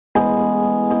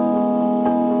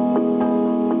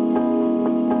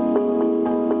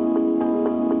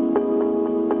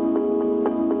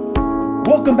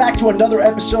Welcome back to another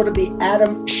episode of the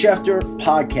Adam Schefter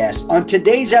Podcast. On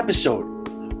today's episode,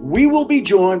 we will be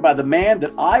joined by the man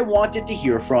that I wanted to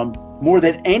hear from more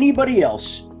than anybody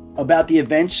else about the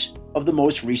events of the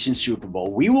most recent Super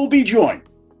Bowl. We will be joined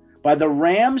by the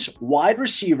Rams wide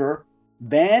receiver,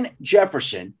 Van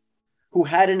Jefferson, who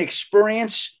had an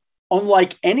experience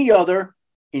unlike any other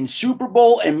in Super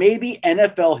Bowl and maybe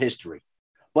NFL history.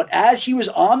 But as he was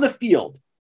on the field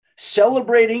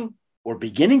celebrating or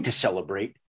beginning to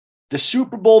celebrate the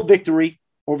Super Bowl victory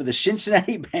over the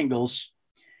Cincinnati Bengals,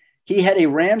 he had a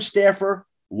Rams staffer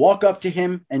walk up to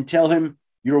him and tell him,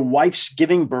 "Your wife's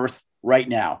giving birth right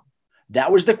now."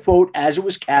 That was the quote as it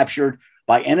was captured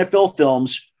by NFL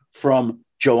Films from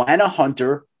Joanna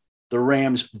Hunter, the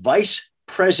Rams vice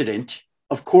president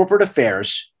of corporate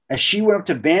affairs, as she went up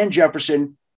to Van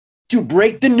Jefferson to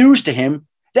break the news to him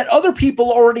that other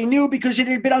people already knew because it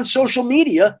had been on social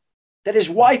media that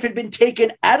his wife had been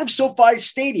taken out of SoFi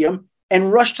Stadium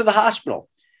and rushed to the hospital.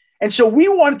 And so we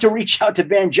wanted to reach out to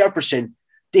Van Jefferson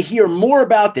to hear more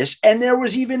about this. And there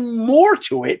was even more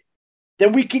to it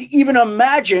than we could even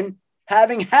imagine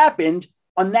having happened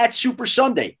on that Super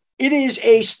Sunday. It is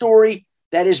a story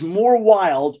that is more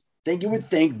wild than you would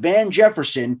think. Van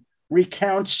Jefferson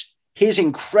recounts his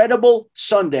incredible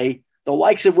Sunday, the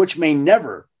likes of which may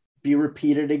never be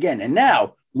repeated again. And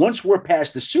now, once we're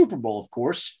past the Super Bowl, of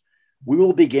course, we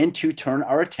will begin to turn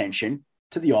our attention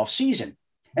to the offseason.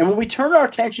 And when we turn our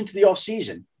attention to the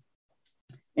offseason,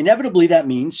 inevitably that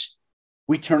means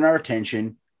we turn our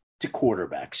attention to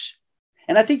quarterbacks.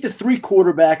 And I think the three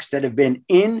quarterbacks that have been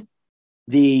in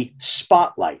the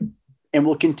spotlight and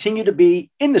will continue to be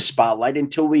in the spotlight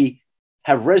until we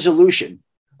have resolution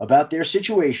about their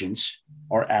situations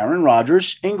are Aaron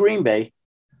Rodgers in Green Bay,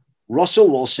 Russell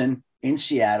Wilson in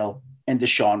Seattle, and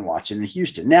Deshaun Watson in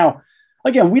Houston. Now,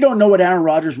 again, we don't know what Aaron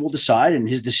Rodgers will decide, and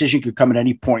his decision could come at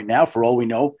any point now. For all we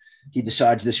know, he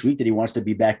decides this week that he wants to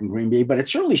be back in Green Bay, but it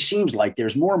certainly seems like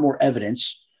there's more and more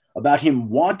evidence about him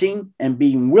wanting and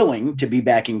being willing to be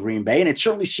back in Green Bay, and it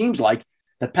certainly seems like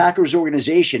the Packers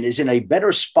organization is in a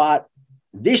better spot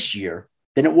this year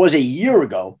than it was a year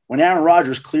ago when Aaron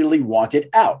Rodgers clearly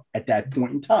wanted out at that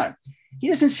point in time. He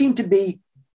doesn't seem to be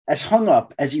as hung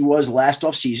up as he was last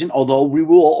offseason, although we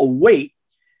will await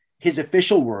his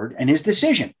official word and his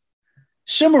decision.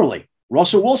 Similarly,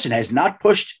 Russell Wilson has not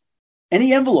pushed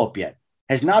any envelope yet,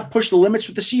 has not pushed the limits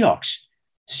with the Seahawks.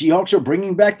 Seahawks are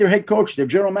bringing back their head coach, their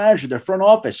general manager, their front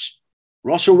office.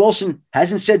 Russell Wilson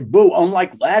hasn't said boo,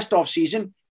 unlike last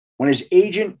offseason when his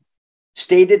agent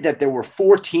stated that there were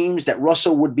 4 teams that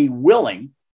Russell would be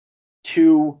willing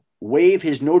to waive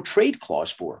his no trade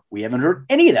clause for. We haven't heard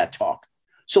any of that talk.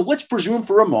 So let's presume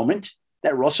for a moment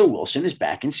that Russell Wilson is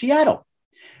back in Seattle.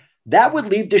 That would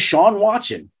leave Deshaun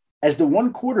Watson as the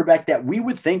one quarterback that we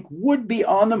would think would be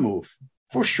on the move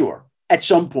for sure at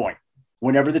some point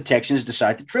whenever the Texans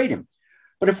decide to trade him.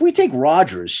 But if we take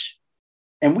Rodgers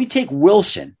and we take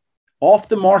Wilson off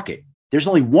the market, there's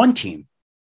only one team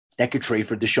that could trade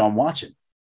for Deshaun Watson.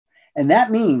 And that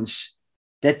means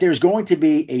that there's going to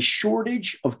be a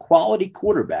shortage of quality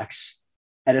quarterbacks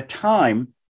at a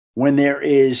time when there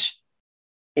is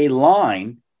a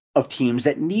line of teams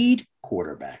that need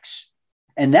quarterbacks.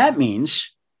 And that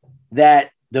means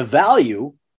that the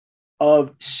value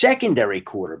of secondary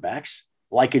quarterbacks,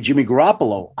 like a Jimmy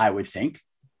Garoppolo, I would think,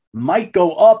 might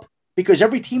go up because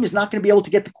every team is not going to be able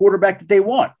to get the quarterback that they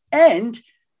want. And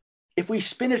if we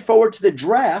spin it forward to the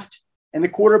draft and the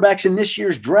quarterbacks in this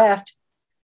year's draft,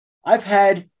 I've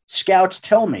had scouts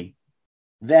tell me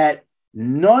that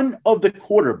none of the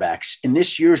quarterbacks in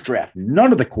this year's draft,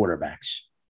 none of the quarterbacks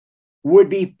would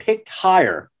be picked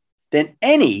higher than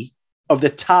any of the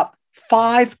top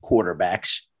 5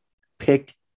 quarterbacks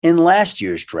picked in last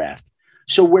year's draft.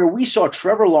 So where we saw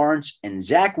Trevor Lawrence and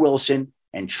Zach Wilson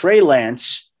and Trey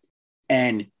Lance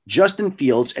and Justin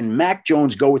Fields and Mac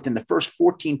Jones go within the first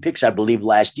 14 picks, I believe,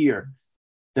 last year,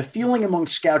 the feeling among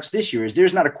scouts this year is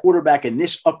there's not a quarterback in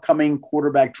this upcoming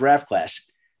quarterback draft class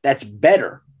that's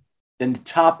better than the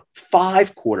top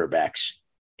 5 quarterbacks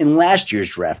in last year's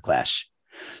draft class.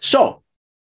 So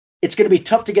it's going to be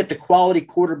tough to get the quality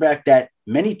quarterback that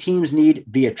many teams need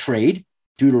via trade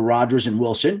due to Rodgers and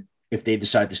Wilson if they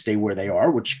decide to stay where they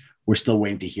are, which we're still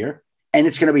waiting to hear. And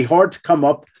it's going to be hard to come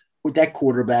up with that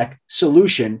quarterback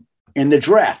solution in the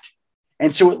draft.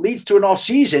 And so it leads to an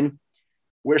offseason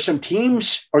where some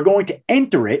teams are going to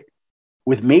enter it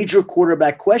with major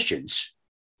quarterback questions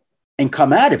and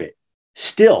come out of it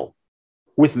still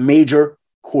with major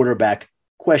quarterback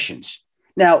questions.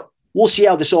 Now, we'll see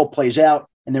how this all plays out.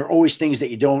 And there are always things that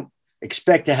you don't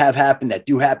expect to have happen that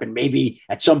do happen. Maybe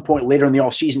at some point later in the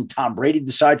offseason, Tom Brady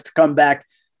decides to come back.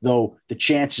 though the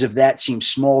chances of that seem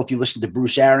small if you listen to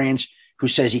Bruce Arians, who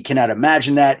says he cannot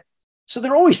imagine that. So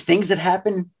there are always things that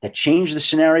happen that change the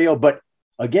scenario. But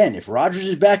again, if Rodgers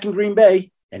is back in Green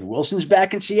Bay and Wilson's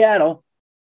back in Seattle,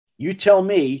 you tell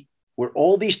me where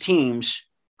all these teams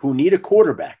who need a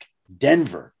quarterback,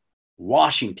 Denver,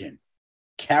 Washington,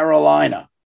 Carolina,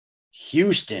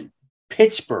 Houston,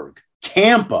 Pittsburgh,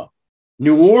 Tampa,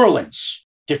 New Orleans,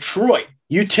 Detroit,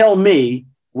 you tell me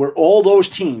where all those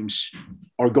teams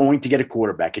are going to get a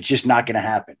quarterback. It's just not going to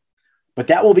happen. But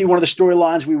that will be one of the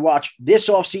storylines we watch this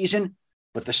offseason.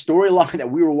 But the storyline that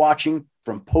we were watching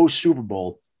from post-Super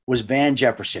Bowl was Van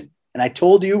Jefferson. And I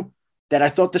told you that I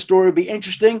thought the story would be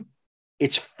interesting.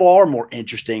 It's far more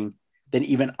interesting than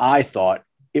even I thought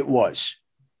it was.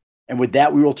 And with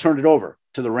that, we will turn it over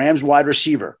to the Rams wide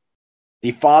receiver,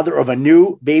 the father of a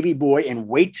new baby boy, and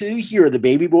wait till you hear the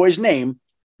baby boy's name,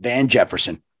 Van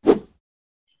Jefferson.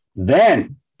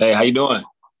 Van. Hey, how you doing?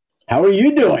 How are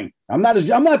you doing? I'm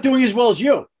not doing as well as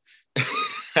you.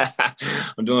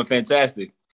 I'm doing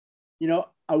fantastic. You know,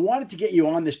 I wanted to get you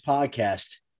on this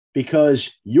podcast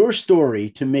because your story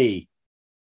to me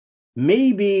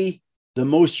may be the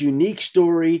most unique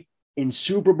story in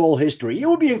Super Bowl history. It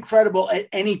would be incredible at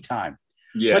any time.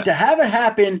 Yeah. But to have it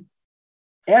happen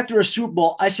after a Super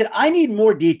Bowl, I said, I need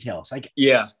more details. Like,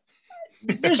 yeah,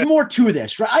 there's more to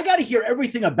this, right? I got to hear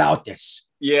everything about this.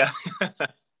 Yeah.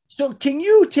 So can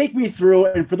you take me through,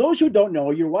 and for those who don't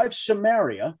know, your wife,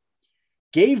 Samaria,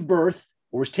 gave birth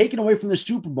or was taken away from the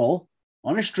Super Bowl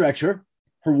on a stretcher.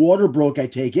 Her water broke, I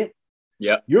take it.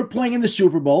 Yeah. You're playing in the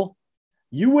Super Bowl.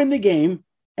 You win the game.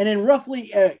 And in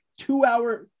roughly a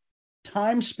 2-hour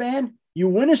time span, you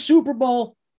win a Super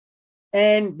Bowl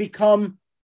and become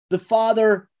the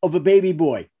father of a baby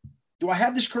boy. Do I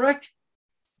have this correct?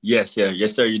 Yes, yeah.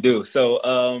 Yes, sir, you do. So,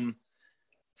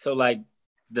 like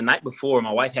the night before,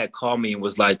 my wife had called me and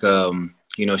was like,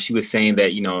 she was saying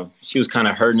that, she was kind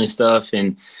of hurting and stuff.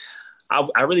 And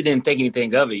I really didn't think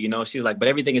anything of it. She was like, but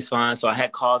everything is fine. So I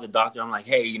had called the doctor. I'm like,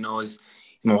 hey, is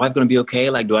my wife going to be okay?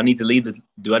 Like, do I need to leave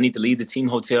the team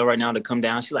hotel right now to come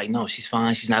down? She's like, no, she's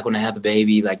fine. She's not going to have a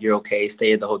baby. Like, you're okay.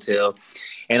 Stay at the hotel.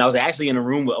 And I was actually in a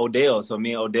room with Odell. So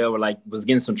me and Odell was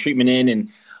getting some treatment in, and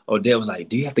Odell was like,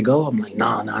 do you have to go? I'm like,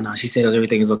 no. She said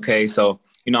everything is okay. So,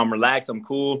 I'm relaxed. I'm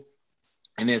cool.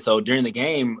 And then so during the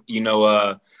game,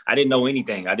 I didn't know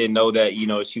anything. I didn't know that,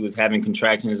 she was having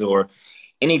contractions or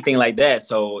anything like that.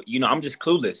 So, I'm just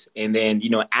clueless. And then,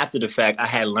 after the fact, I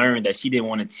had learned that she didn't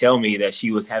want to tell me that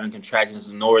she was having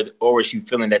contractions or was she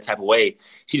feeling that type of way.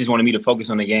 She just wanted me to focus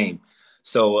on the game.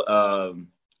 So,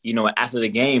 after the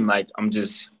game, like, I'm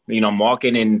just, I'm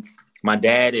walking, and my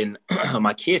dad and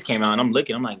my kids came out, and I'm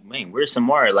looking, I'm like, man, where's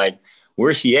Samara? Like,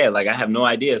 where's she at? Like, I have no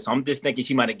idea. So I'm just thinking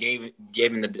she might have gave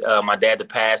him my dad the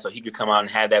pass so he could come out and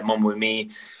have that moment with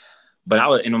me.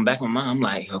 But in the back of my mind, I'm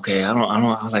like, okay, I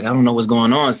don't know what's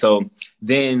going on. So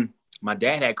then my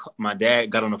dad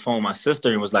got on the phone with my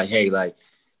sister and was like, hey, like,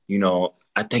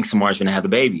 I think Samara's gonna have the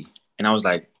baby. And I was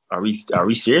like, are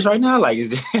we serious right now? Like,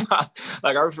 is it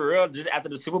like, are we for real? Just after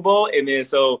the Super Bowl? And then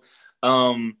so,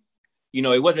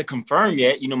 it wasn't confirmed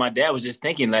yet. My dad was just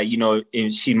thinking like,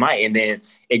 and she might. And then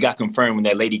it got confirmed when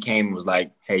that lady came and was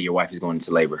like, hey, your wife is going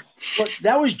into labor. Well,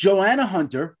 that was Joanna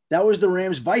Hunter. That was the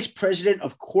Rams vice president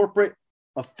of corporate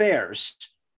affairs.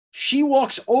 She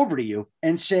walks over to you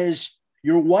and says,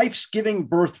 your wife's giving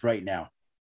birth right now.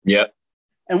 Yep.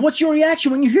 And what's your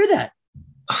reaction when you hear that?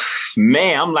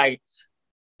 Man, I'm like,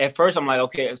 at first I'm like,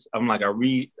 okay, I'm like,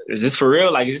 is this for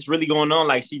real? Like, is this really going on?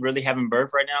 Like, she really having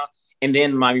birth right now? And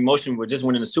then my emotion were just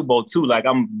winning the Super Bowl too. Like,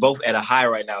 I'm both at a high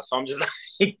right now. So I'm just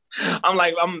like, I'm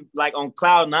like on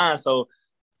cloud 9. So,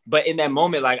 but in that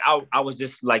moment, like, I was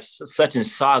just like such in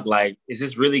shock. Like, is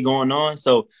this really going on?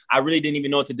 So I really didn't even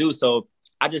know what to do. So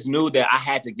I just knew that I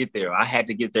had to get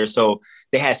there. So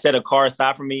they had set a car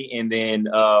aside for me. And then,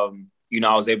 I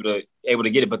was able to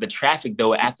get it. But the traffic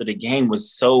though, after the game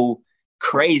was so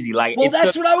crazy. Like, well,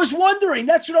 that's what I was wondering.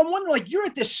 That's what I'm wondering. Like, you're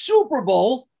at the Super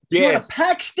Bowl. Yes. You're at a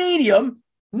packed stadium.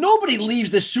 Nobody leaves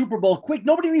the Super Bowl quick.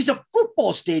 Nobody leaves a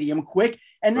football stadium quick.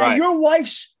 And now your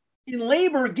wife's in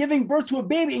labor giving birth to a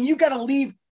baby, and you got to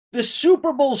leave the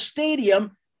Super Bowl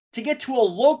stadium to get to a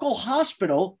local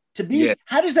hospital to be. Yeah.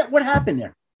 What happened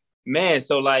there? Man,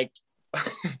 so like,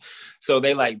 so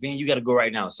they like, man, you got to go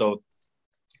right now. So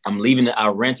I'm leaving. I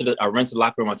rent the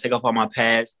locker room. I take off all my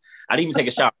pads. I didn't even take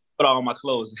a shower. Put on my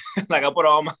clothes. Like, I put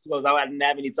on my clothes. I didn't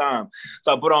have any time.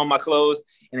 So I put on my clothes,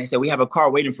 and they said, we have a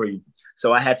car waiting for you.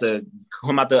 So I had to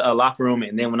come out the locker room.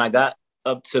 And then when I got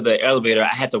up to the elevator,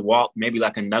 I had to walk maybe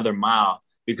like another mile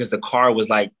because the car was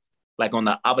like like on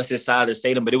the opposite side of the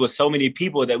stadium, but it was so many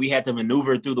people that we had to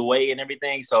maneuver through the way and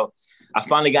everything. So I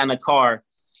finally got in a car,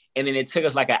 and then it took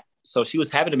us so she was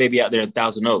having a baby out there in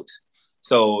Thousand Oaks.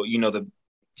 So,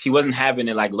 she wasn't having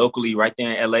it like locally right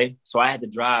there in LA. So I had to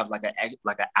drive like an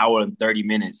hour and 30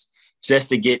 minutes just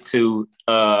to get to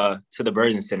the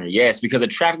Virgin Center. Yes, because the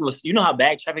traffic was, how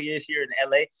bad traffic is here in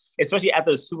LA, especially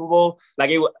after the Super Bowl. Like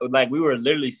we were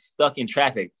literally stuck in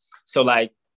traffic. So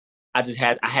like I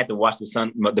had to watch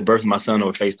the birth of my son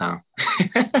over FaceTime.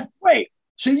 Wait,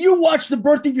 so you watched the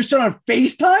birth of your son on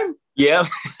FaceTime? Yeah.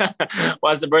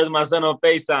 Watched the birth of my son on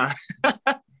FaceTime.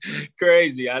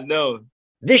 Crazy, I know.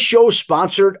 This show is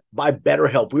sponsored by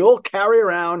BetterHelp. We all carry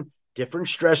around different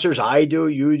stressors. I do,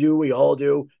 you do, we all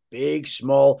do, big,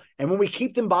 small. And when we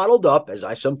keep them bottled up, as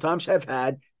I sometimes have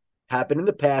had happen in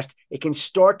the past, it can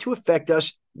start to affect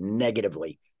us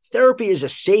negatively. Therapy is a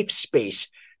safe space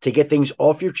to get things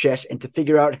off your chest and to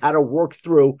figure out how to work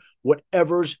through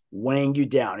whatever's weighing you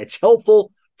down. It's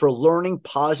helpful for learning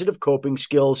positive coping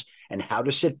skills and how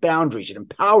to set boundaries. It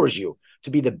empowers you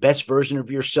to be the best version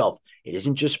of yourself. It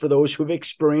isn't just for those who have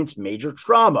experienced major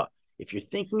trauma. If you're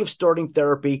thinking of starting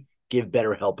therapy, give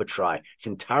BetterHelp a try. It's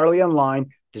entirely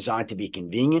online, designed to be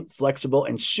convenient, flexible,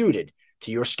 and suited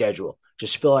to your schedule.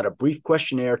 Just fill out a brief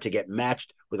questionnaire to get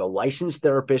matched with a licensed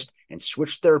therapist and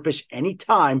switch therapists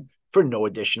anytime for no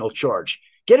additional charge.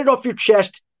 Get it off your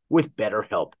chest with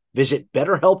BetterHelp. Visit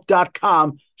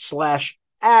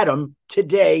BetterHelp.com/Adam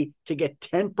today to get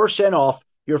 10% off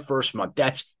your first month.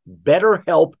 That's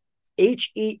BetterHelp,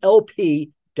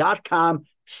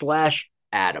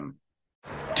 HELP.com/Adam.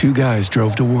 Two guys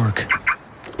drove to work.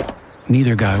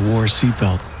 Neither guy wore a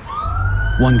seatbelt.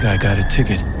 One guy got a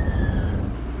ticket.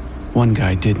 One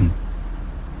guy didn't.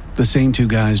 The same two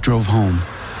guys drove home.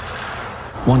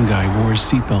 One guy wore his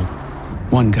seatbelt.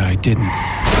 One guy didn't.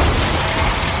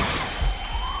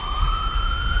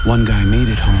 One guy made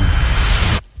it home.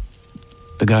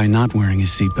 The guy not wearing his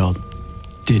seatbelt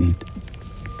didn't.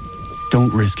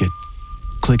 Don't risk it.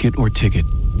 Click it or ticket.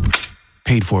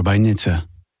 Paid for by NHTSA.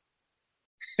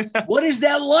 What is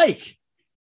that like?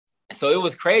 So it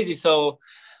was crazy. So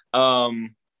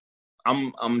I'm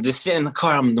just sitting in the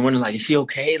car. I'm wondering, like, is she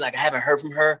okay? Like, I haven't heard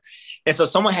from her. And so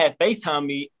someone had FaceTime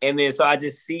me. And then so I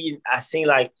seen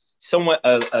like someone,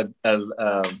 like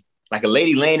a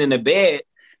lady laying in the bed.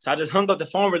 So I just hung up the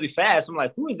phone really fast. I'm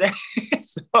like, who is that?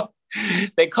 So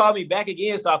they called me back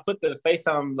again. So I put the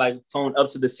FaceTime like phone up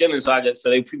to the ceiling so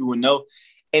people would know.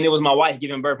 And it was my wife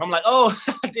giving birth. I'm like, oh,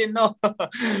 I didn't know.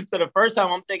 So the first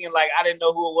time I'm thinking like, I didn't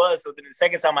know who it was. So then the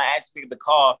second time I actually picked up the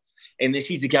call, and then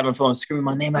she just got on the phone screaming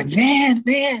my name like, man.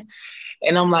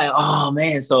 And I'm like, oh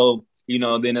man. So,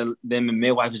 then the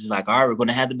midwife was just like, all right, we're going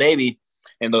to have the baby.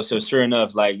 And so sure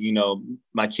enough, like,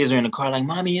 my kids are in the car, like,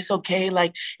 mommy, it's okay.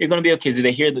 Like, you're going to be okay. So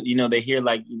they hear,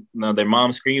 their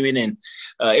mom screaming, and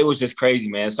it was just crazy,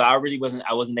 man. So I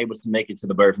wasn't able to make it to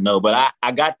the birth. No, but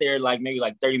I got there like maybe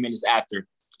like 30 minutes after,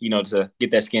 to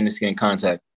get that skin to skin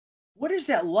contact. What is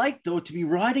that like, though, to be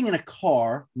riding in a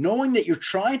car, knowing that you're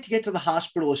trying to get to the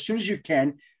hospital as soon as you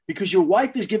can because your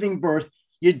wife is giving birth?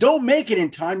 You don't make it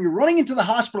in time. You're running into the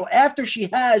hospital after she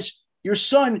has your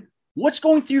son. What's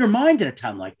going through your mind at a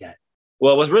time like that?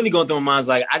 Well, what's really going through my mind is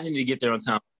like, I just need to get there on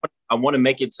time. I want to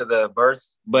make it to the birth,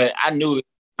 but I knew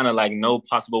kind of like no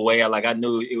possible way. I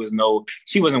knew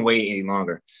she wasn't waiting any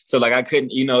longer. So like I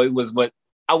couldn't, it was what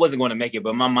I wasn't going to make it. But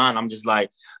in my mind, I'm just like,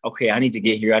 okay, I need to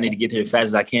get here. I need to get here as fast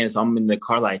as I can. So I'm in the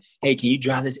car like, hey, can you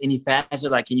drive this any faster?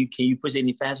 Like, can you push it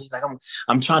any faster? He's like,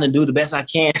 I'm trying to do the best I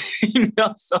can.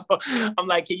 So I'm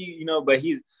like, can you, but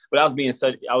I was being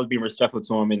respectful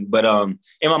to him. But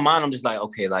in my mind, I'm just like,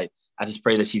 okay, like, I just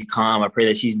pray that she's calm. I pray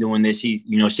that she's doing this. She's,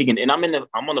 she can, and I'm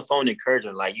on the phone to encourage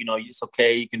her, like, it's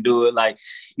okay. You can do it. Like,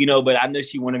 but I knew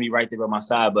she wanted me right there by my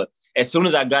side. But as soon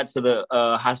as I got to the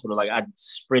hospital, like I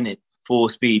sprinted full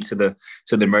speed to the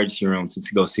emergency room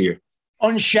to go see her.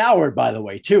 Unshowered, by the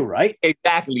way, too, right?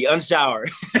 Exactly.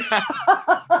 Unshowered.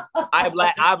 eye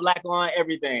black on,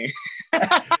 everything.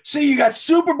 So you got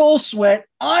Super Bowl sweat,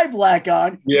 eye black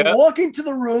on. Yeah. You walk into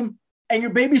the room and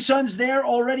your baby son's there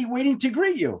already waiting to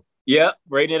greet you. Yep.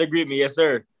 Right there to greet me. Yes,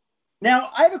 sir.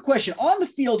 Now, I have a question. On the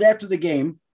field after the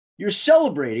game, you're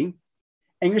celebrating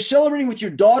with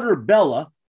your daughter,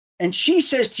 Bella. And she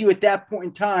says to you at that point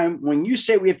in time, when you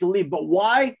say we have to leave, but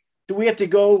why do we have to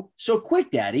go so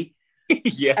quick, Daddy?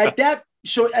 Yeah. At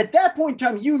that point in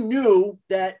time, you knew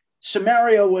that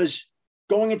Samaria was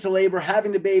going into labor,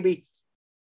 having the baby,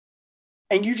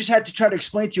 and you just had to try to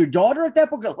explain to your daughter at that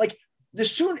point. Like a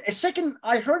second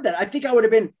I heard that, I think I would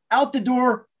have been out the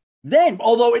door then.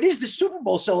 Although it is the Super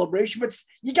Bowl celebration, but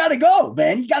you got to go,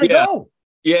 man. You got to go.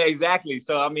 Yeah, exactly.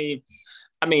 So I mean,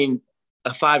 a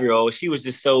 5-year-old, she was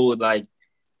just so like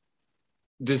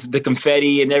the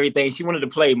confetti and everything. She wanted to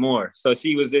play more. So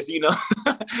she was just, she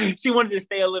wanted to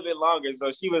stay a little bit longer.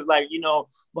 So she was like,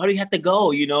 why do you have to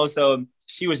go? So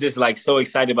she was just like so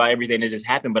excited about everything that just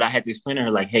happened. But I had to explain to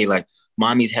her like, hey, like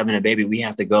mommy's having a baby. We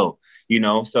have to go.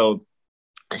 So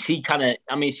she kind of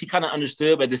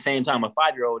understood, but at the same time, a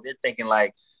 5-year-old, they're thinking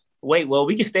like, wait, well,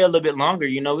 we can stay a little bit longer.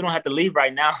 We don't have to leave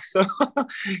right now. So,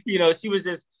 she was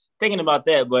just thinking about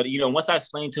that. But, once I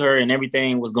explained to her and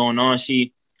everything was going on,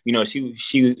 she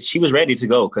was ready to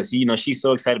go because, she's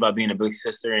so excited about being a big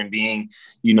sister and being,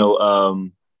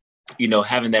 having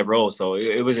that role. So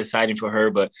it was exciting for her,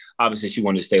 but obviously she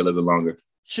wanted to stay a little bit longer.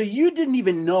 So you didn't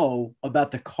even know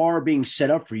about the car being set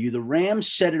up for you. The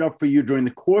Rams set it up for you during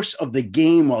the course of the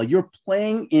game while you're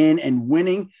playing in and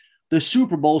winning the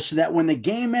Super Bowl so that when the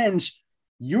game ends,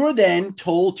 you're then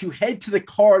told to head to the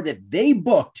car that they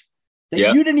booked that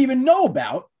you didn't even know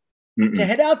about to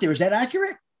head out there. Is that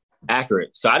accurate?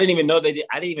 Accurate. So I didn't even know I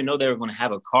didn't even know they were going to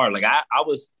have a car. Like I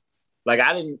was like,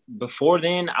 before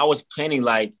then I was planning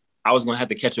like I was going to have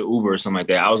to catch an Uber or something like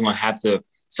that. I was going to have to.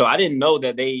 So I didn't know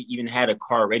that they even had a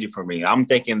car ready for me. I'm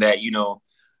thinking that,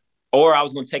 or I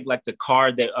was going to take like the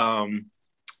car that I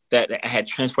had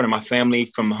transported my family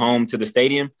from home to the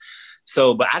stadium.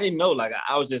 So, but I didn't know, like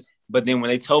but then when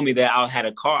they told me that I had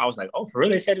a car, I was like, oh, for real?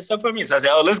 They set this up for me? So I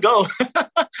said, oh, let's go. So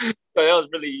that was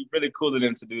really, really cool of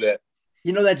them to do that.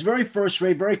 That's very first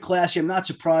rate, very classy. I'm not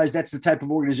surprised that's the type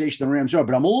of organization the Rams are,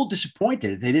 but I'm a little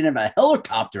disappointed they didn't have a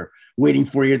helicopter waiting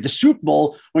for you at the Super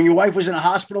Bowl when your wife was in a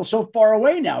hospital so far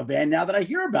away now, Van, now that I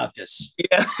hear about this.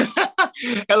 Yeah.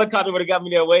 Helicopter would have got me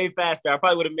there way faster. I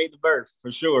probably would have made the birth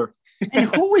for sure. And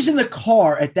who was in the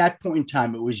car at that point in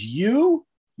time? It was you,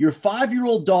 your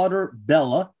 5-year-old daughter,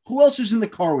 Bella. Who else was in the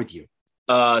car with you?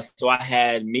 So I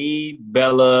had me,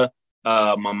 Bella,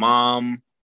 my mom,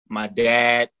 my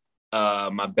dad,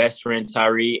 my best friend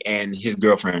Tyree, and his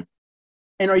girlfriend.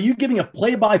 And are you giving a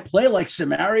play-by-play like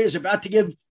Samaria is about to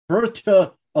give birth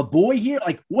to a boy here?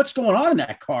 Like, what's going on in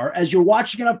that car as you're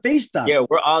watching it on FaceTime? Yeah,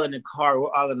 we're all in the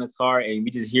car, and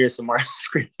we just hear Samara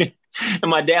screaming. And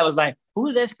my dad was like,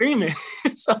 "Who's that screaming?"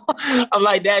 So I'm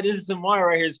like, "Dad, this is Samara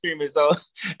right here screaming." So,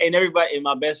 and everybody, and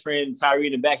my best friend Tyree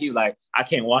in the back, he's like, "I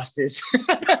can't watch this."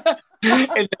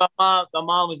 And my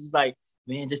mom was just like,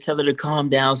 man, just tell her to calm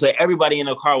down. So everybody in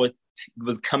the car was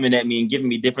coming at me and giving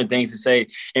me different things to say.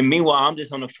 And meanwhile, I'm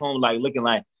just on the phone, like looking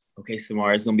like, okay,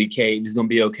 Samara, it's going to be okay. It's going to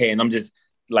be okay. And I'm just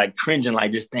like cringing,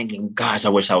 like just thinking, gosh, I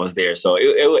wish I was there. So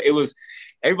it was,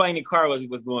 everybody in the car was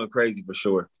going crazy for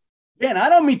sure. Man, I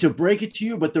don't mean to break it to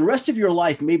you, but the rest of your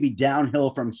life may be downhill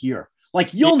from here.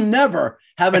 Like you'll never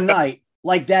have a night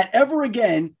like that ever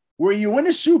again, where you win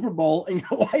a Super Bowl and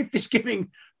your wife is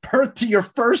giving birth to your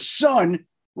first son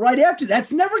right after.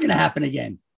 That's never going to happen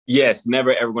again. Yes,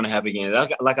 never ever going to happen again.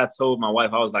 Like I told my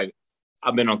wife, I was like,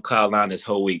 I've been on cloud nine this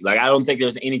whole week. Like, I don't think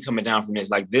there's any coming down from this.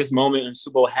 Like this moment in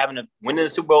Super Bowl, winning the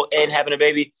Super Bowl and having a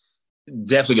baby,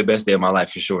 definitely the best day of my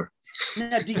life for sure.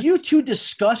 Now, did you two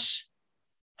discuss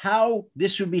how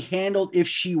this would be handled if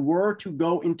she were to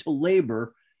go into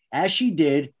labor as she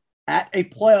did at a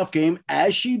playoff game,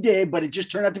 as she did, but it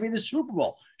just turned out to be the Super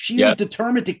Bowl? She was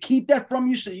determined to keep that from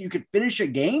you so that you could finish a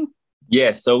game?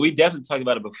 Yeah, so we definitely talked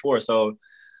about it before. So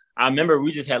I remember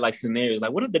we just had like scenarios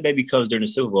like, what if the baby comes during the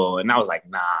Super Bowl? And I was like,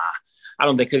 nah, I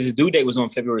don't think, because his due date was on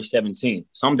February 17th.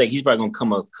 So I'm thinking he's probably going to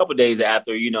come a couple days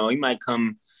after, he might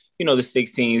come, the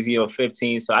 16th,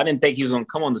 15th. So I didn't think he was going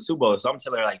to come on the Super Bowl. So I'm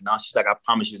telling her like, no, she's like, I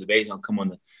promise you the baby's going to come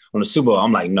on the Super Bowl.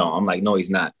 I'm like, no,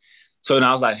 he's not. So then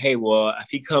I was like, hey, well, if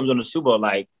he comes on the Super Bowl,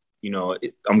 like,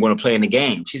 I'm going to play in the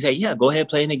game. She said, yeah, go ahead,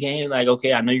 play in the game. Like,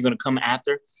 okay, I know you're going to come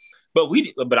after. But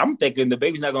I'm thinking the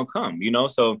baby's not going to come,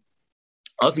 So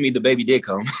ultimately the baby did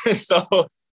come. So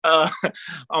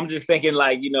I'm just thinking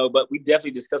like, but we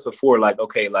definitely discussed before, like,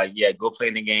 okay, like, yeah, go play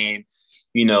in the game,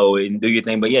 and do your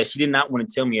thing. But yeah, she did not want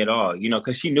to tell me at all,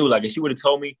 because she knew, like, if she would have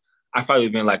told me, I probably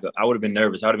been like, I would have been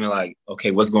nervous. I would have been like,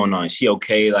 okay, what's going on? Is she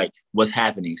okay? Like, what's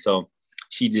happening? So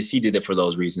she did it for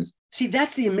those reasons. See,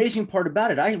 that's the amazing part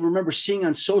about it. I remember seeing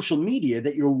on social media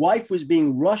that your wife was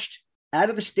being rushed out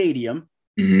of the stadium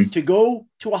to go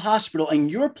to a hospital,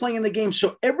 and you're playing in the game.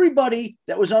 So everybody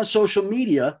that was on social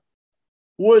media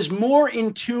was more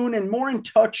in tune and more in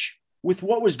touch with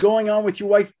what was going on with your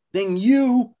wife than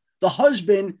you, the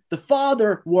husband, the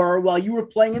father, were while you were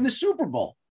playing in the Super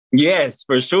Bowl. Yes,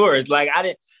 for sure. It's like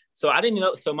So I didn't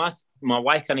know. So my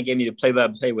wife kind of gave me the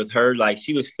play-by-play with her. Like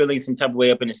she was feeling some type of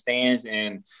way up in the stands,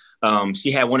 and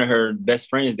she had one of her best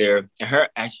friends there, and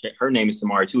her name is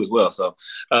Samari too as well. So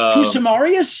two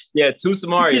Samarias? Yeah, two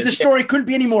Samarias. Because the story couldn't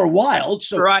be any more wild.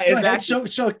 So right, exactly. Ahead.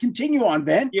 So continue on,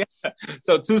 Ben. Yeah.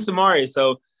 So two Samarias.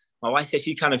 So my wife said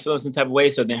she kind of feeling some type of way.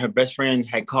 So then her best friend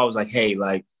had called, was like, hey,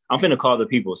 like, I'm finna call the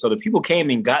people. So the people came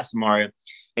and got Samaria,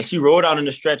 and she rolled out in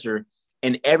the stretcher,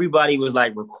 and everybody was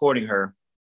like recording her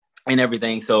and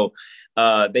everything. So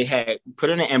they had put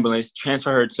her in an ambulance,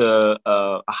 transfer her to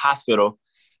a hospital,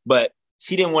 but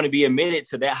she didn't want to be admitted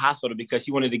to that hospital because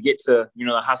she wanted to get to, you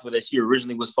know, the hospital that she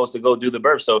originally was supposed to go do the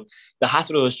birth. So the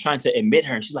hospital was trying to admit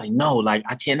her, and she's like, no, like,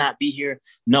 I cannot be here.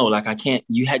 No, like, I can't,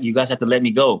 you guys have to let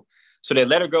me go. So they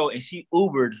let her go, and she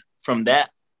Ubered from that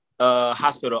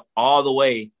hospital all the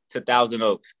way to Thousand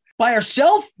Oaks. By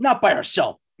herself? Not by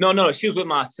herself. No, she was with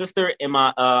my sister and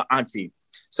my auntie.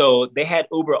 So they had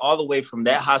Uber all the way from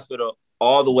that hospital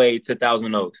all the way to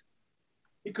Thousand Oaks.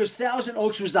 Because Thousand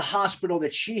Oaks was the hospital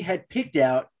that she had picked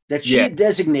out, that she had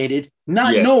designated,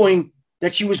 not knowing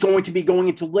that she was going to be going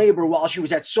into labor while she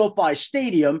was at SoFi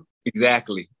Stadium.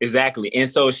 Exactly. And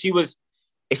so if she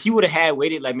would have had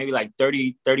waited like maybe like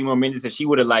 30 more minutes, if she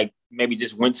would have like maybe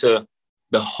just went to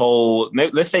the whole,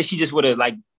 let's say she just would have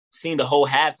like seen the whole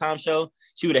halftime show,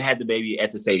 she would have had the baby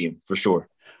at the stadium for sure.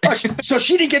 So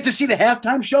she didn't get to see the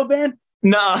halftime show, man?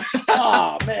 No.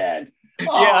 Oh, man.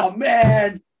 Oh,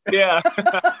 man. Yeah.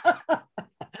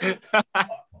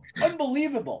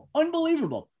 Unbelievable.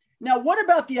 Now, what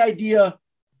about the idea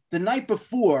the night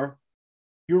before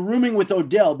you're rooming with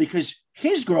Odell because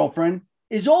his girlfriend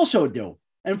is also due?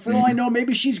 And for all I know,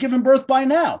 maybe she's given birth by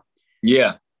now.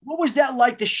 Yeah. What was that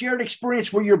like, the shared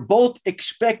experience where you're both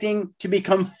expecting to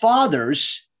become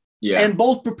fathers and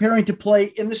both preparing to play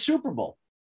in the Super Bowl?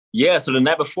 Yeah. So the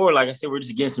night before, like I said, we're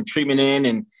just getting some treatment in.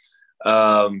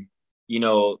 And, you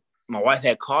know, my wife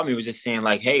had called me, was just saying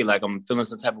like, hey, like I'm feeling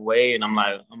some type of way. And I'm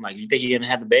like, you think you're going to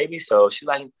have the baby? So she's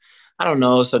like, I don't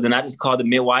know. So then I just called the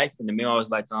midwife, and the midwife was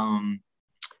like,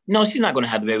 no, she's not going to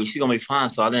have the baby. She's going to be fine.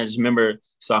 So I then just remember,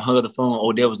 so I hung up the phone.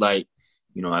 Odell was like,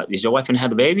 you know, is your wife going to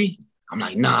have the baby? I'm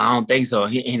like, nah, I don't think so.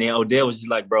 And then Odell was just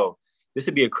like, bro, this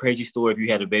would be a crazy story if you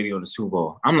had a baby on the Super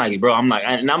Bowl. I'm like, bro, I'm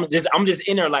just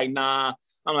in there like, nah.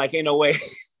 I'm like, ain't no way.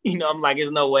 You know, I'm like,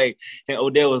 there's no way. And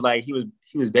Odell was like, he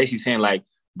was basically saying like,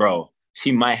 bro,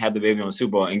 she might have the baby on the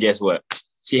Super Bowl. And guess what?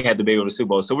 She had the baby on the Super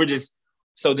Bowl.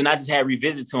 So then I just had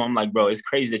revisit to him. I'm like, bro, it's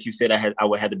crazy that you said I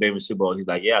would have the baby in the Super Bowl. He's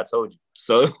like, yeah, I told you.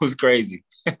 So it was crazy.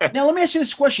 Now, let me ask you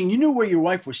this question. You knew where your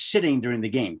wife was sitting during the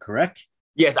game, correct?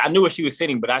 Yes, I knew where she was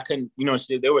sitting, but I couldn't, you know,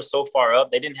 they were so far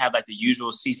up. They didn't have like the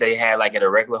usual seats they had like at a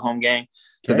regular home game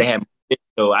because they had,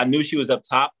 so I knew she was up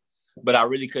top, but I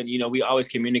really couldn't, you know, we always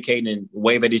communicate and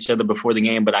wave at each other before the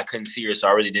game, but I couldn't see her. So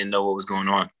I really didn't know what was going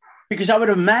on. Because I would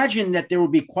imagine that there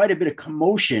would be quite a bit of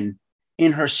commotion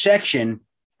in her section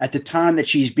at the time that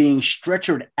she's being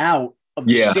stretchered out of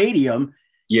the stadium.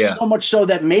 Yeah. So much so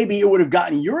that maybe it would have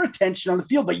gotten your attention on the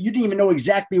field, but you didn't even know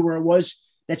exactly where it was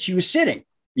that she was sitting.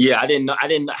 Yeah, I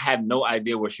didn't have no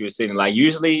idea where she was sitting. Like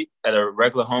usually at a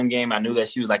regular home game, I knew that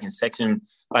she was like in section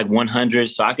like 100,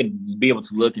 so I could be able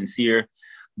to look and see her.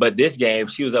 But this game,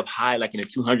 she was up high, like in the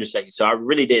 200 section. So I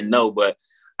really didn't know. But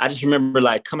I just remember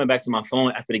like coming back to my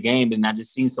phone after the game, and I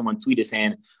just seen someone tweet it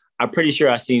saying, I'm pretty sure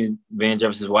I seen Van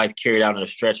Jefferson's wife carried out on a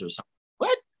stretcher. So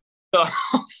what?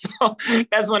 So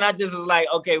that's when I just was like,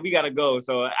 okay, we got to go.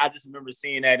 So I just remember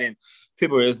seeing that, and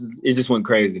people, it just went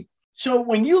crazy. So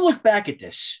when you look back at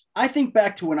this, I think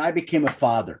back to when I became a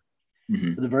father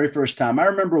for the very first time. I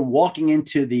remember walking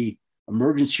into the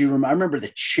emergency room. I remember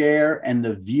the chair and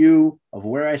the view of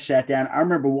where I sat down. I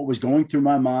remember what was going through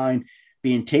my mind,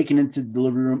 being taken into the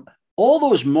delivery room. All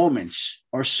those moments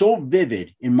are so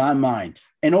vivid in my mind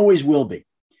and always will be.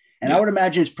 And I would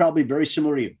imagine it's probably very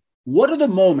similar to you. What are the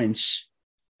moments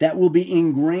that will be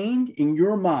ingrained in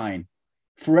your mind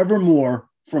forevermore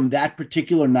from that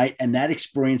particular night and that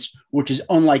experience, which is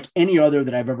unlike any other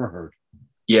that I've ever heard?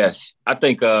 Yes, I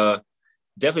think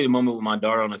definitely the moment with my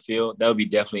daughter on the field, that would be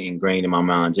definitely ingrained in my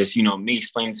mind. Just, you know, me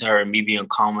explaining to her and me being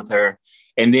calm with her,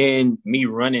 and then me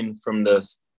running from the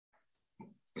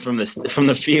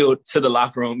field to the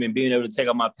locker room and being able to take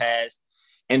out my pads.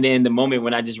 And then the moment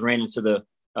when I just ran into the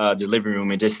delivery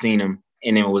room and just seen him,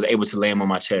 and then was able to lay him on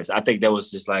my chest. I think that was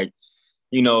just like,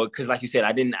 you know, because like you said,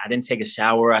 I didn't take a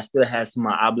shower. I still had some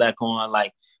of my eye black on,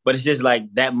 like, but it's just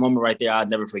like that moment right there, I'll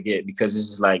never forget, because it's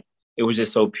just like, it was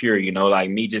just so pure, you know, like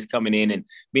me just coming in and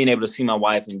being able to see my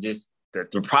wife and just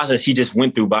the process she just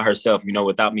went through by herself, you know,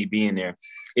 without me being there.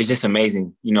 It's just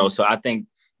amazing, you know. So I think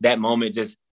that moment,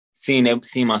 just seeing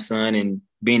my son and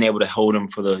being able to hold him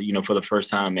for the first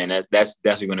time, man, that's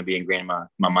definitely going to be ingrained in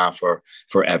my mind for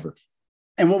forever.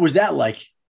 And what was that like?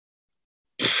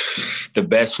 The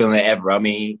best feeling ever. I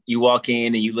mean, you walk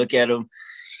in and you look at him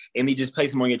and he just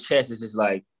place him on your chest. It's just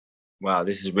like, wow,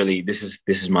 this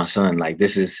is my son. Like,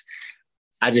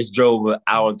 I just drove an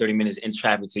hour and 30 minutes in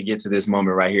traffic to get to this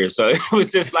moment right here. So it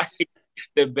was just like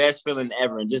the best feeling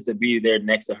ever. And just to be there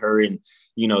next to her and,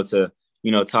 to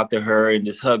talk to her and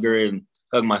just hug her and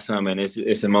hug my son, man,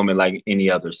 it's a moment like any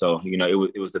other. So,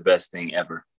 it was the best thing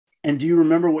ever. And do you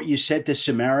remember what you said to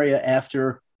Samaria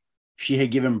after she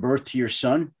had given birth to your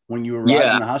son when you arrived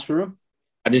in the hospital room?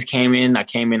 I just came in, I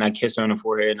kissed her on the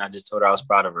forehead, and I just told her I was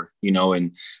proud of her,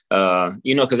 and,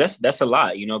 because that's a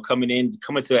lot, coming to,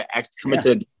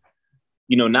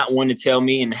 not wanting to tell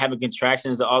me and having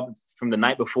contractions all from the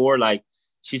night before, like,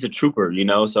 she's a trooper,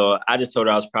 so I just told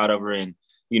her I was proud of her, and,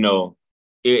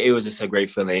 it was just a great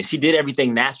feeling. And she did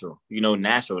everything natural,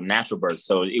 natural birth.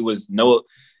 So it was no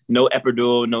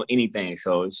epidural, no anything.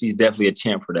 So she's definitely a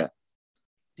champ for that.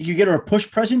 Did you get her a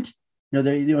push present?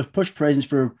 There was push presents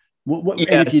for what? Yes.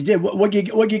 And if you did, what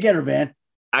you get her, Van?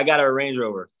 I got her a Range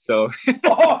Rover. So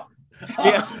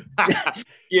yeah,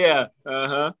 yeah.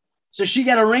 So she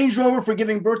got a Range Rover for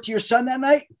giving birth to your son that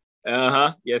night?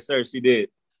 Yes, sir. She did.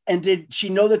 And did she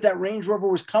know that Range Rover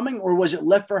was coming, or was it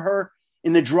left for her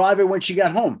in the driveway when she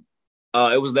got home?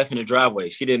 It was left in the driveway.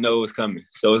 She didn't know it was coming,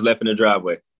 so it was left in the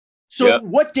driveway. So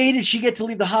What day did she get to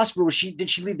leave the hospital? Did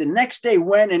she leave the next day?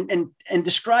 When? And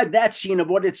describe that scene of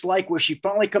what it's like where she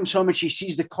finally comes home and she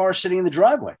sees the car sitting in the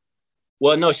driveway.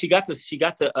 Well, no, she got to stay.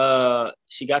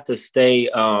 She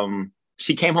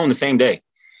came home the same day.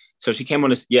 So she came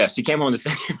on the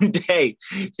same day.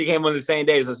 She came on the same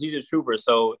day. So she's a trooper.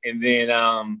 So, and then,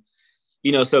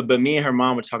 but me and her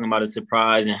mom were talking about a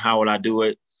surprise and how would I do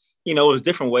it? It was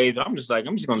different ways. I'm just going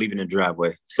to leave it in the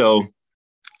driveway. So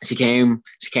she came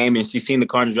and she seen the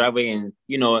car in the driveway and,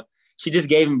 she just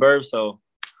gave him birth. So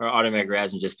her automatic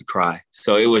reaction just to cry.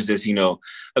 So it was just, a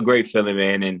great feeling,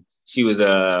 man. And she was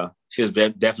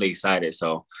definitely excited.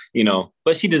 So,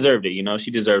 but she deserved it,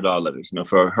 she deserved all of it,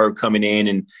 for her coming in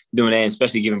and doing that, and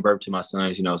especially giving birth to my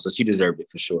son, so she deserved it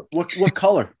for sure. What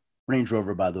color Range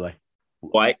Rover, by the way?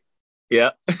 White.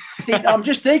 Yeah. See, I'm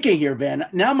just thinking here, Van,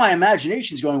 now my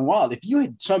imagination's going wild. If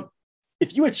you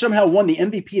had somehow won the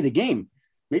MVP of the game,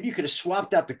 maybe you could have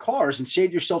swapped out the cars and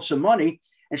saved yourself some money,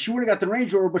 and she would have got the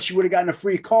Range Rover, but she would have gotten a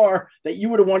free car that you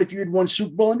would have won if you had won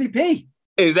Super Bowl MVP.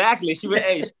 Exactly. She would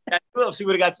have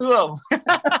got two of them.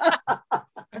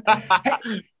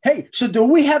 hey, so do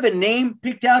we have a name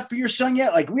picked out for your son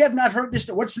yet? Like, we have not heard this.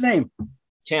 What's the name?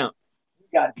 Champ. You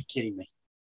got to be kidding me.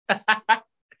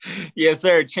 Yes,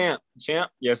 sir. Champ.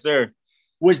 Yes, sir.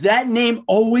 Was that name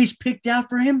always picked out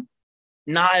for him?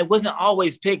 Nah, it wasn't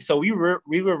always picked. So we were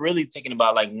really thinking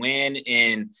about like when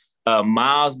and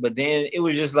Miles, but then it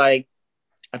was just like,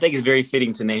 I think it's very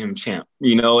fitting to name him Champ,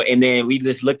 and then we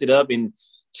just looked it up and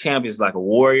Champ is like a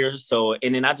warrior. So,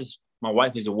 and then my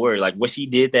wife is a warrior. Like what she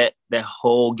did that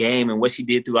whole game and what she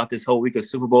did throughout this whole week of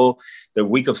Super Bowl, the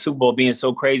week of Super Bowl being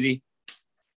so crazy,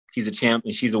 he's a champ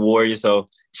and she's a warrior. So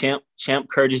Champ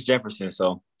Curtis Jefferson.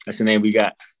 So that's the name we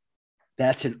got.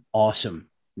 That's an awesome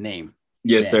name.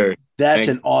 Yes, man. Sir. That's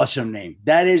an awesome name.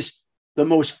 That is the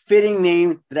most fitting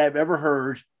name that I've ever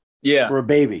heard for a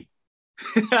baby.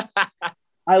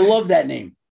 I love that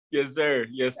name. Yes, sir.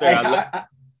 Yes, sir.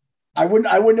 I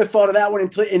wouldn't have thought of that one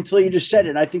until you just said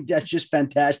it. I think that's just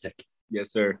fantastic.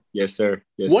 Yes, sir. Yes, sir.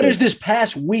 Yes, what sir. has this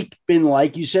past week been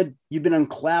like? You said you've been on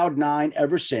cloud 9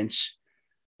 ever since,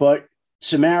 but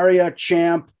Samaria,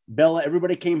 Champ, Bella,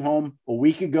 everybody came home a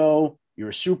week ago. You're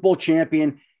a Super Bowl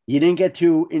champion. You didn't get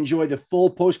to enjoy the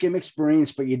full post-game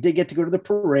experience, but you did get to go to the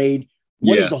parade.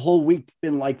 What has the whole week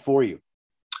been like for you?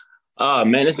 Oh,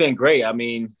 man, it's been great. I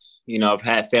mean, I've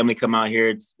had family come out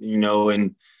here,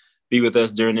 and be with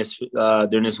us during this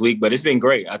week, but it's been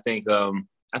great. I think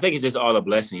it's just all a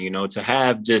blessing, to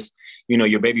have just,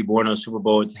 your baby born on Super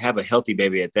Bowl and to have a healthy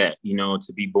baby at that,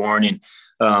 to be born. And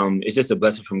it's just a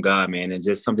blessing from God, man. And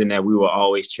just something that we will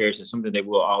always cherish and something that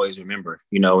we'll always remember,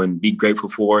 and be grateful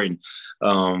for. And,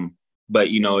 but,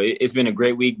 it's been a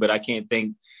great week, but I can't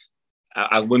think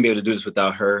I wouldn't be able to do this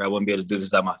without her. I wouldn't be able to do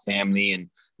this without my family and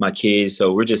my kids.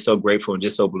 So we're just so grateful and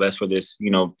just so blessed for this,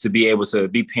 to be able to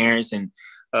be parents. And,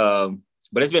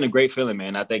 but it's been a great feeling,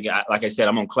 man. I think, like I said,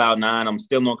 I'm on cloud 9. I'm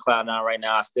still on cloud 9 right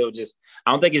now. I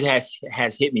don't think it has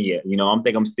hit me yet. I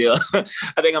think I'm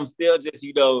still just,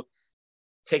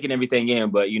 taking everything in.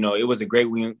 But, it was a great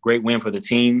win for the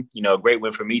team, a great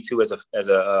win for me too, as a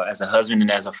husband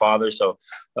and as a father. So,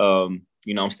 I'm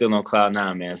still on cloud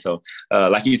 9, man. So,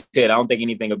 like you said, I don't think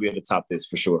anything will be able to top this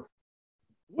for sure.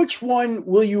 Which one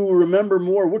will you remember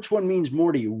more? Which one means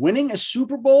more to you? Winning a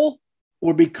Super Bowl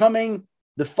or becoming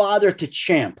the father to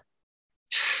champ?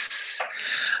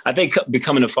 I think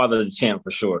becoming the father of the champ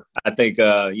for sure. I think,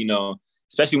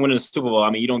 especially winning the Super Bowl. I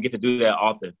mean, you don't get to do that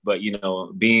often, but,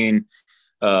 being,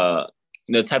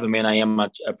 the type of man I am, I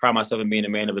pride myself in being a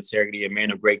man of integrity, a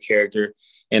man of great character,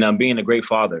 and being a great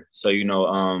father. So,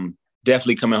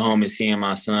 definitely coming home and seeing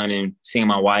my son and seeing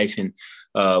my wife and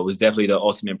was definitely the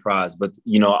ultimate prize. But,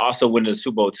 also winning the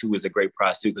Super Bowl too is a great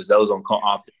prize too, because those don't come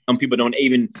often. Some people don't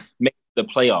even make the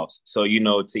playoffs. So,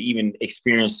 to even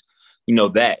experience,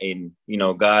 that and,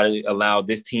 God allowed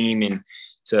this team and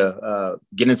to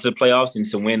get into the playoffs and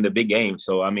to win the big game.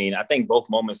 So, I mean, I think both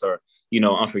moments are,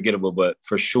 unforgettable, but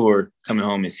for sure coming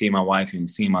home and seeing my wife and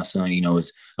seeing my son,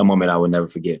 is a moment I would never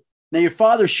forget. Now, your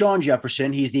father, Sean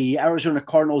Jefferson, he's the Arizona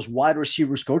Cardinals wide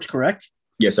receivers coach, correct?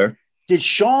 Yes, sir. Did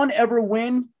Sean ever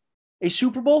win a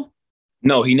Super Bowl?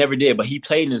 No, he never did, but he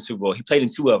played in the Super Bowl. He played in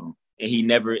 2 of them, and he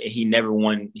never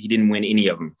won. He didn't win any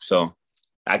of them. So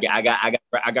I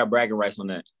got bragging rights on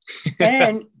that.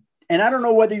 and I don't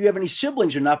know whether you have any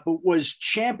siblings or not, but was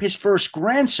Champ his first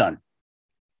grandson?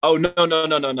 Oh, no.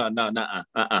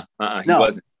 He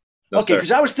wasn't. No, okay,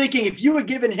 because I was thinking if you had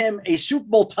given him a Super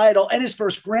Bowl title and his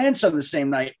first grandson the same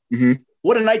night,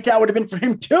 what a night that would have been for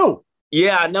him too.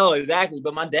 Yeah, I know, exactly.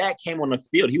 But my dad came on the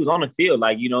field. He was on the field.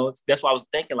 Like, that's why I was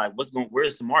thinking, like,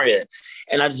 where's Samaria at?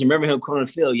 And I just remember him coming on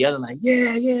the field yelling, like,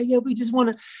 yeah, we just want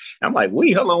to. I'm like,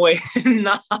 hold on, wait.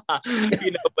 Nah.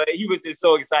 But he was just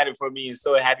so excited for me and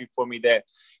so happy for me that,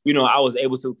 I was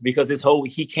able to, because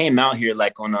he came out here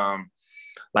like on,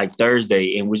 like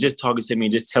Thursday and was just talking to me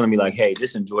and just telling me like, hey,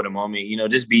 just enjoy the moment,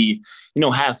 just be,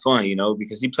 have fun,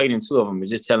 because he played in 2 of them and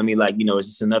just telling me like, it's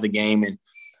just another game.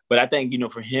 But I think,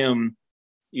 for him,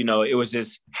 it was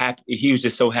just happy. He was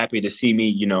just so happy to see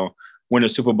me, win a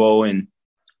Super Bowl and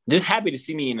just happy to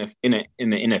see me in the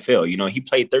NFL. He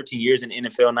played 13 years in the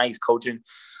NFL. Now he's coaching.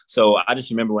 So I just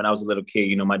remember when I was a little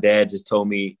kid, my dad just told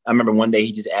me, I remember one day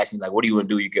he just asked me like, what do you want to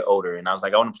do when you get older? And I was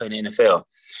like, I want to play in the NFL.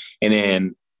 And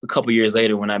then a couple of years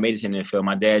later, when I made it in the NFL,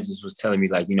 my dad just was telling me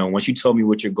like, once you told me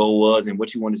what your goal was and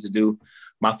what you wanted to do,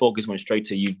 my focus went straight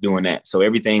to you doing that. So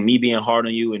everything, me being hard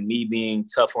on you and me being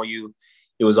tough on you,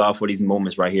 it was all for these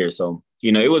moments right here. So,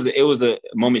 it was a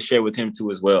moment shared with him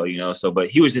too as well, so, but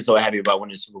he was just so happy about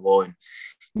winning the Super Bowl and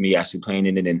me actually playing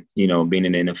in it and, being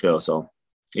in the NFL. So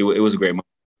it was a great moment.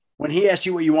 When he asked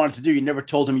you what you wanted to do, you never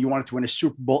told him you wanted to win a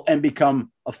Super Bowl and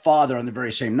become a father on the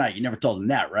very same night. You never told him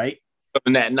that, right?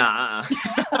 Nah.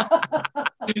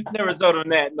 Never told him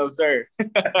that. No, sir.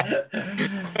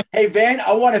 Hey, Van,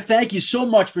 I want to thank you so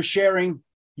much for sharing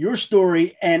your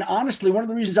story. And honestly, one of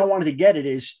the reasons I wanted to get it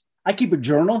is I keep a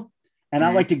journal and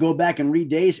I like to go back and read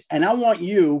days. And I want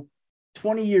you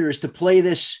 20 years to play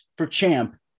this for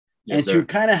Champ and to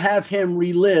kind of have him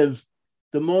relive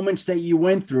the moments that you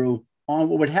went through on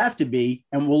what would have to be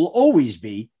and will always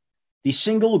be the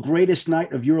single greatest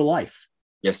night of your life.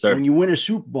 Yes, sir. When you win a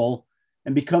Super Bowl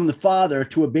and become the father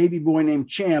to a baby boy named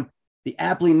Champ, the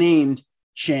aptly named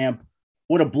Champ.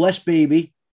 What a blessed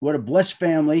baby. What a blessed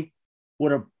family.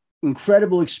 What an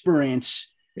incredible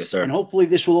experience. Yes, sir. And hopefully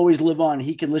this will always live on.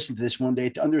 He can listen to this one day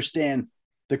to understand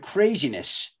the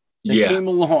craziness that came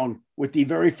along with the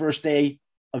very first day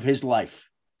of his life.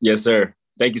 Yes, sir.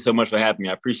 Thank you so much for having me.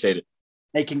 I appreciate it.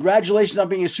 Hey, congratulations on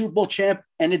being a Super Bowl champ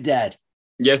and a dad.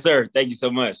 Yes, sir. Thank you so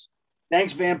much.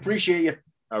 Thanks, Van. Appreciate you.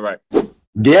 All right.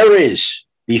 There is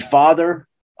the father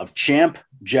of Champ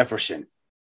Jefferson,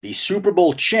 the Super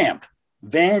Bowl champ,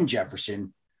 Van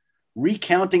Jefferson,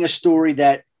 recounting a story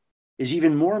that is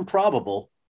even more improbable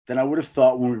than I would have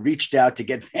thought when we reached out to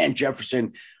get Van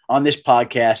Jefferson on this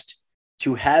podcast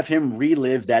to have him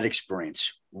relive that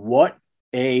experience. What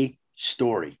a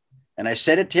story. And I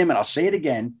said it to him, and I'll say it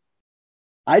again.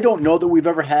 I don't know that we've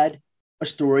ever had a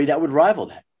story that would rival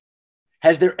that.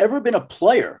 Has there ever been a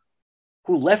player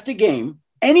who left a game,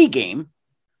 any game,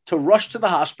 to rush to the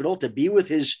hospital to be with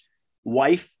his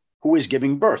wife who is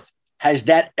giving birth? Has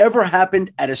that ever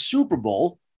happened at a Super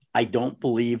Bowl? I don't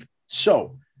believe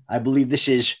so. I believe this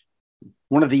is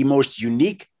one of the most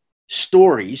unique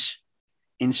stories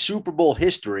in Super Bowl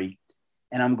history.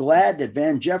 And I'm glad that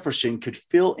Van Jefferson could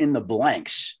fill in the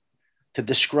blanks to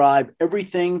describe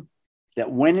everything that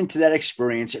went into that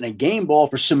experience in a game ball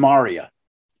for Samaria.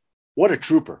 What a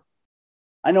trooper.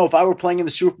 I know if I were playing in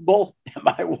the Super Bowl and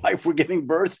my wife were giving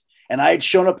birth and I had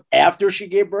shown up after she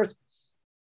gave birth,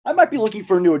 I might be looking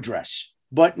for a new address,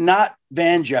 but not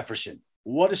Van Jefferson.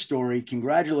 What a story.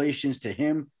 Congratulations to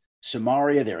him,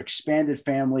 Samaria, their expanded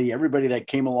family, everybody that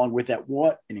came along with that.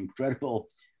 What an incredible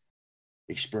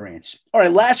experience. All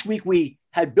right, last week we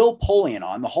had Bill Polian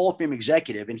on, the Hall of Fame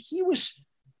executive, and he was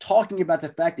talking about the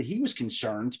fact that he was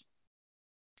concerned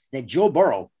that Joe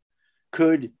Burrow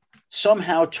could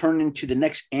somehow turn into the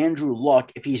next Andrew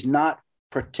Luck if he's not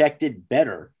protected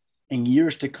better in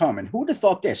years to come. And who would have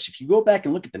thought this? If you go back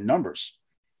and look at the numbers,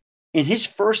 in his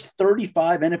first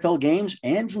 35 NFL games,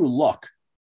 Andrew Luck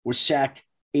was sacked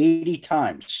 80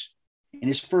 times. In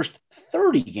his first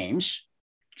 30 games,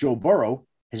 Joe Burrow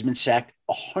has been sacked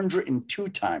 102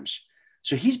 times.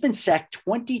 So he's been sacked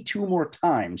 22 more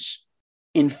times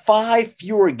in 5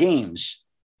 fewer games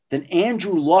than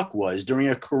Andrew Luck was during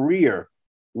a career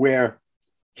where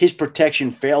his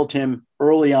protection failed him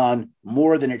early on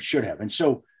more than it should have. And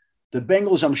so the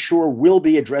Bengals, I'm sure, will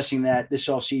be addressing that this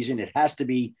offseason. It has to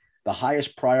be the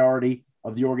highest priority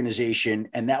of the organization,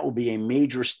 and that will be a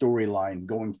major storyline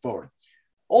going forward.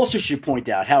 Also should point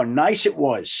out how nice it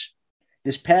was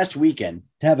this past weekend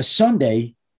to have a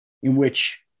Sunday in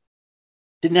which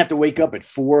didn't have to wake up at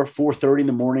 4:30 in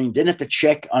the morning, didn't have to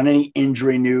check on any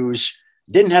injury news,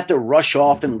 didn't have to rush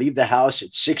off and leave the house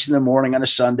at 6 in the morning on a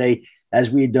Sunday, as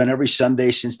we had done every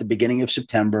Sunday since the beginning of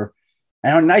September.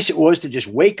 And how nice it was to just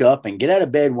wake up and get out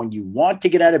of bed when you want to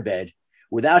get out of bed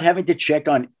without having to check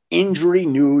on injury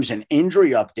news and injury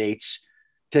updates,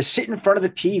 to sit in front of the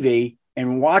TV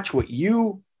and watch what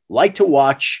you like to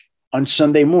watch on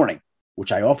Sunday morning,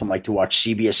 which I often like to watch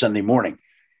CBS Sunday Morning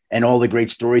and all the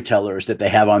great storytellers that they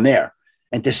have on there.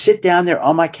 And to sit down there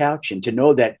on my couch and to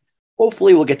know that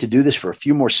hopefully we'll get to do this for a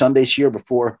few more Sundays here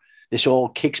before this all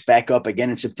kicks back up again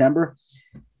in September.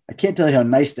 I can't tell you how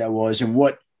nice that was and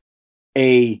what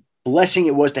a blessing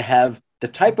it was to have the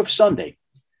type of Sunday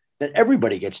that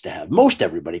everybody gets to have, most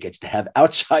everybody gets to have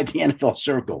outside the NFL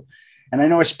circle. And I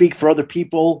know I speak for other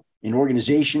people in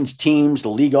organizations, teams, the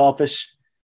league office,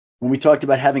 when we talked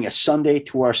about having a Sunday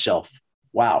to ourselves.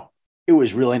 Wow, it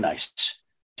was really nice.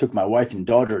 Took my wife and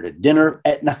daughter to dinner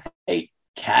at night,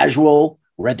 casual,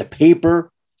 read the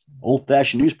paper,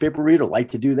 old-fashioned newspaper reader, like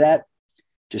to do that.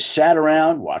 Just sat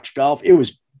around, watched golf. It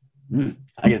was,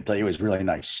 I got to tell you, it was really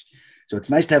nice. So it's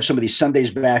nice to have some of these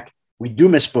Sundays back. We do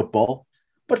miss football,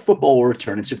 but football will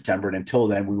return in September. And until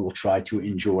then, we will try to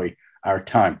enjoy our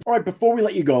time. All right, before we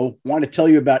let you go, I want to tell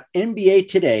you about NBA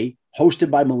Today,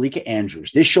 hosted by Malika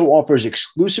Andrews. This show offers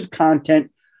exclusive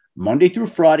content Monday through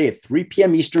Friday at 3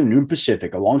 p.m. Eastern, noon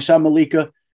Pacific. Alongside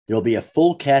Malika, there will be a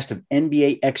full cast of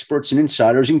NBA experts and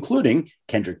insiders, including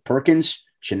Kendrick Perkins,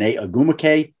 Chiney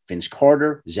Ogwumike, Vince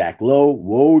Carter, Zach Lowe,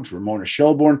 Woj, Ramona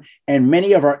Shelburne, and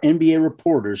many of our NBA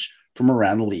reporters from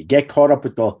around the league. Get caught up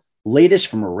with the latest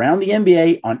from around the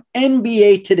NBA on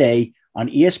NBA Today on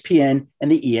ESPN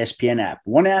and the ESPN app.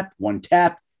 One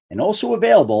tap, and also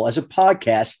available as a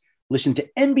podcast. Listen to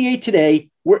NBA Today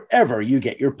wherever you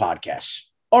get your podcasts.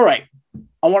 All right.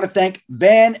 I want to thank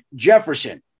Van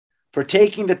Jefferson for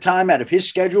taking the time out of his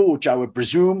schedule, which I would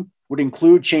presume would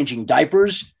include changing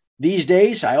diapers these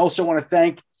days. I also want to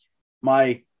thank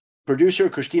my producer,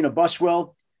 Christina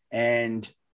Buswell, and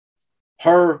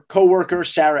her coworker,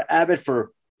 Sarah Abbott,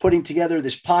 for putting together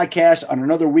this podcast on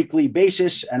another weekly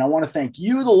basis. And I want to thank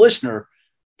you, the listener,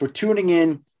 for tuning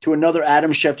in to another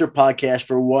Adam Schefter podcast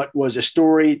for what was a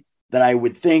story that I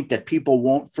would think that people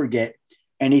won't forget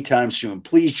anytime soon.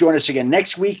 Please join us again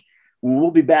next week when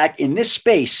we'll be back in this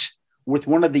space with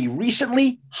one of the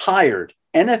recently hired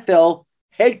NFL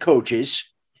head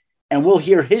coaches, and we'll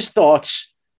hear his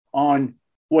thoughts on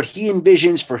what he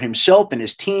envisions for himself and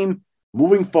his team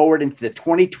moving forward into the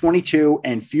 2022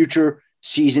 and future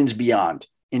seasons beyond.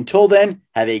 Until then,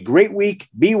 have a great week,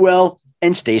 be well,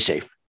 and stay safe.